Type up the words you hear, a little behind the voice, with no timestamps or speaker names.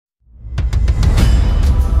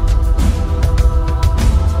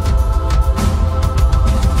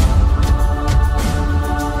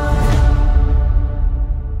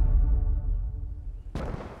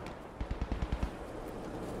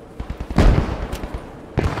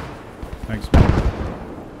Thanks, man.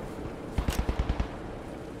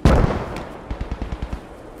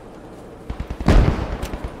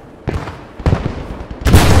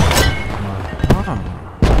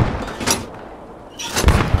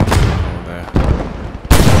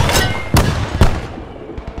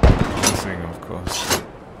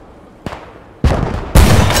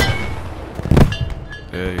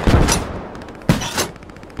 There you go.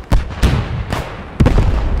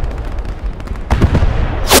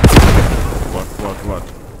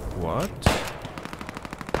 What?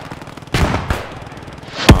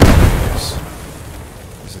 Ah, yes.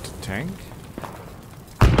 Is it a tank?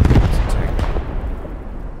 It's a tank.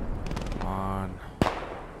 Come on.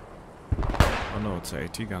 Oh no, it's an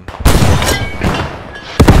AT gun. Come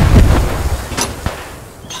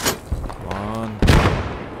on.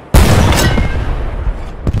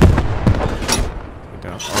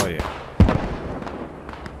 Down. Oh yeah.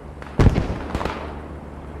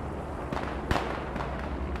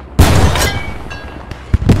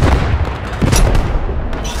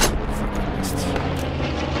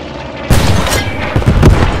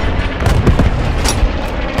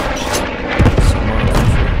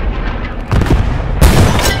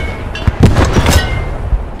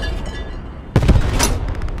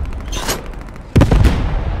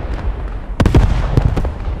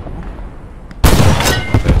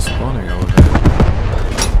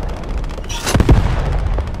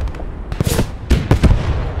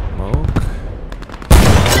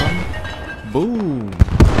 Boom!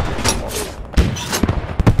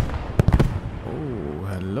 Oh,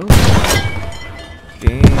 hello.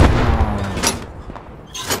 Damn.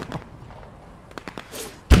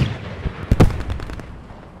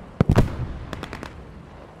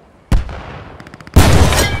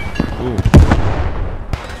 Ooh.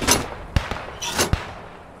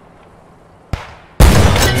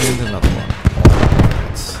 And another one.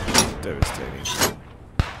 That's devastating.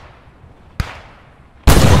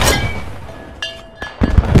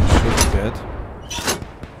 Dead.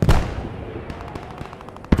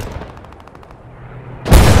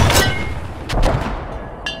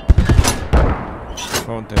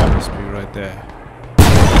 Fountain must be right there.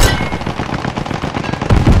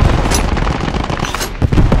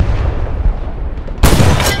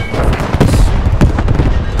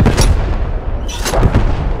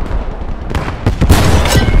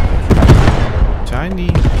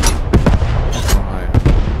 Tiny.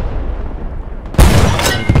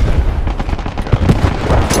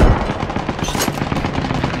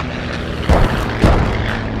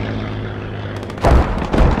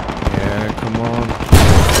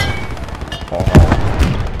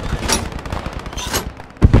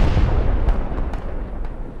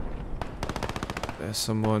 There's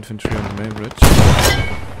some more infantry on the main bridge.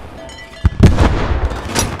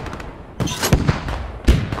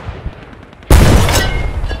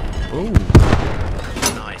 Oh,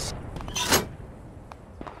 nice.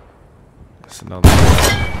 There's another one.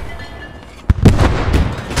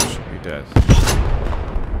 Should be dead.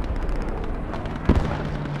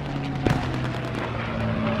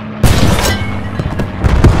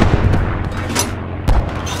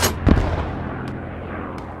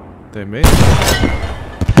 They made it.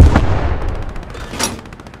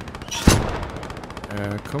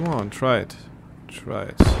 Come on, try it. Try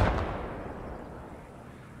it.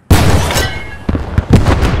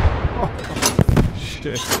 Oh,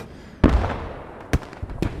 shit.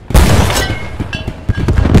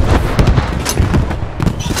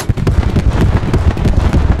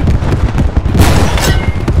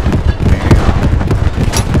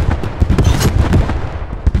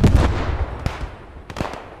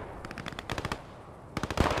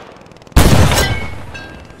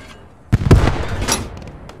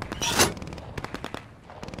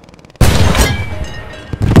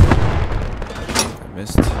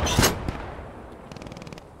 Missed.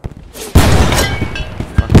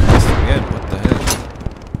 Fuck, missed again. What the hell?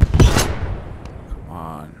 Come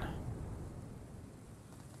on.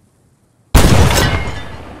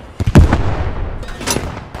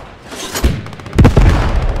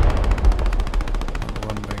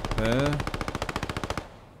 One back there.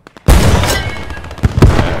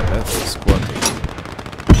 Yeah, that's the squad lead.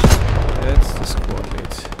 That's the squad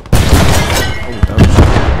lead. Oh, that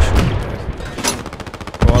should be dead.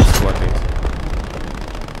 Squad lead.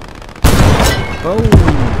 Boom!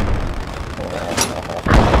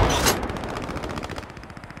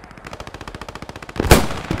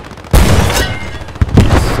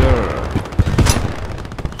 Yes, sir.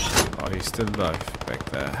 Oh, he's still alive back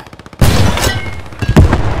there.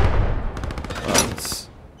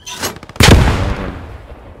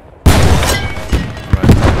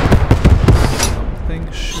 Right there. Something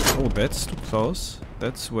should. Oh, that's too close.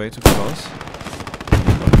 That's way too close.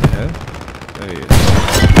 What the hell? There he is.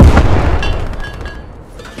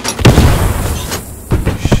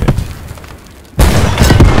 Shit.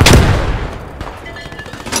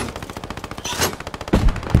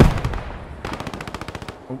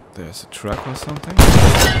 Oh, there's a truck or something.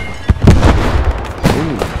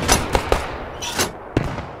 Ooh.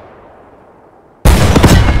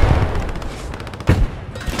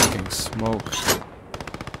 Fucking smoke.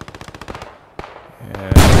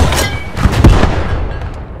 Yeah.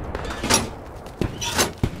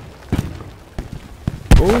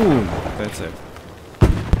 Boom! That's it.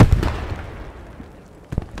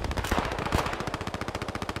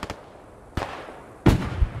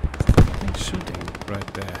 Something shooting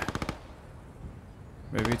right there.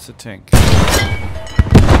 Maybe it's a tank.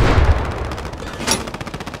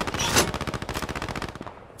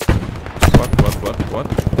 What?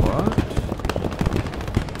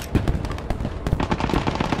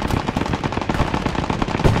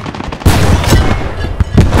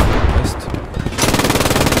 Missed.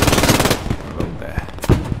 Hello there.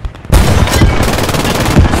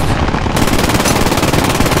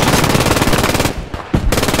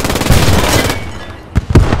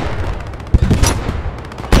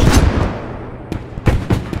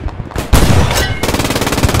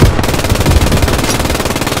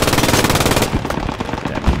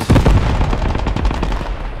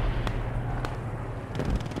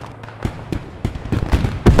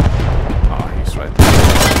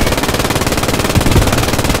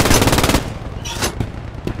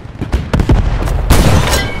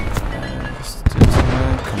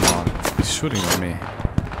 Shooting on me.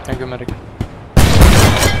 Thank you, medic.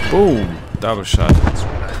 Boom! Double shot.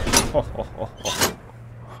 Ho, ho, ho, ho.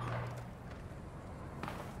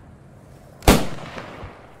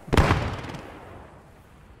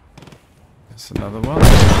 There's another one.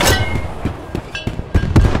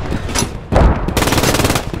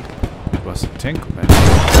 It was a tank, man.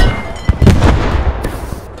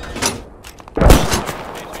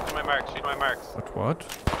 Shoot my marks, shoot my marks. What?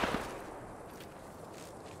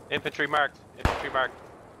 Infantry marked, infantry marked.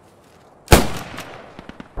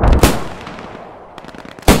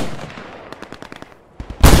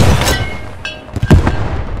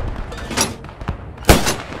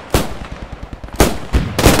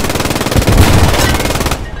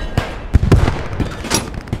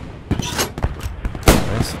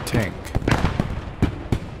 There's a tank.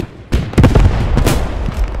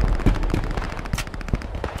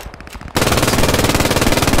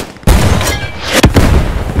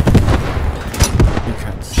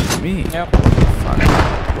 Me? Yep. Fuck.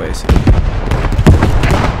 Where is he?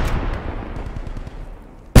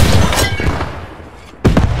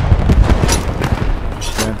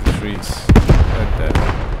 Plant the trees. Right there.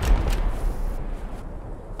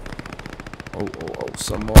 Oh,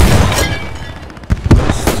 some more.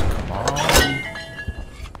 Mist, come on.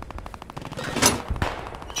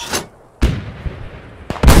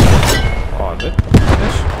 Oh, that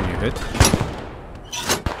should be a hit.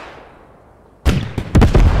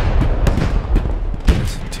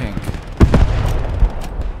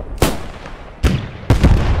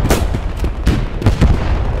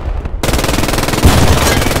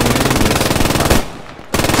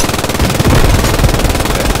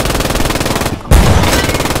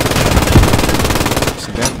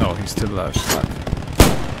 He's still alive. Fuck.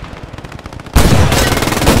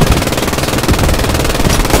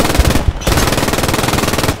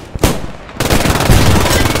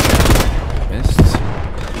 Missed.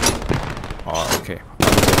 Oh, okay.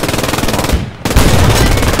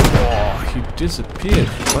 Oh, he disappeared.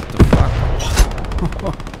 What the fuck?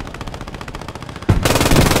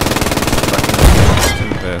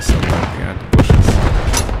 Still there somewhere behind the bushes.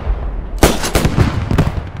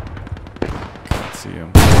 Can't see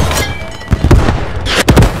him.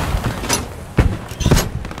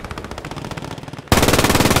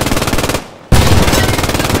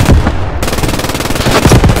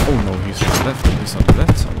 Oh no, he's on the left. He's on the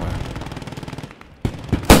left somewhere.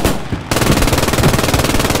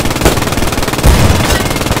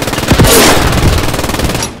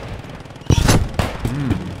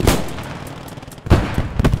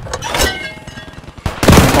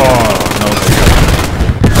 Oh no, they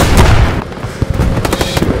got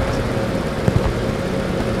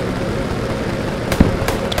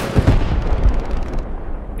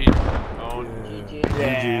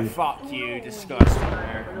Yeah, fuck you, disgusting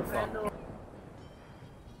American fuck.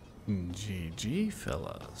 GG,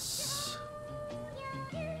 fellas.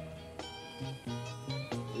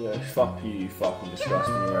 Yeah, fuck you, you fucking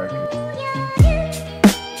disgusting American.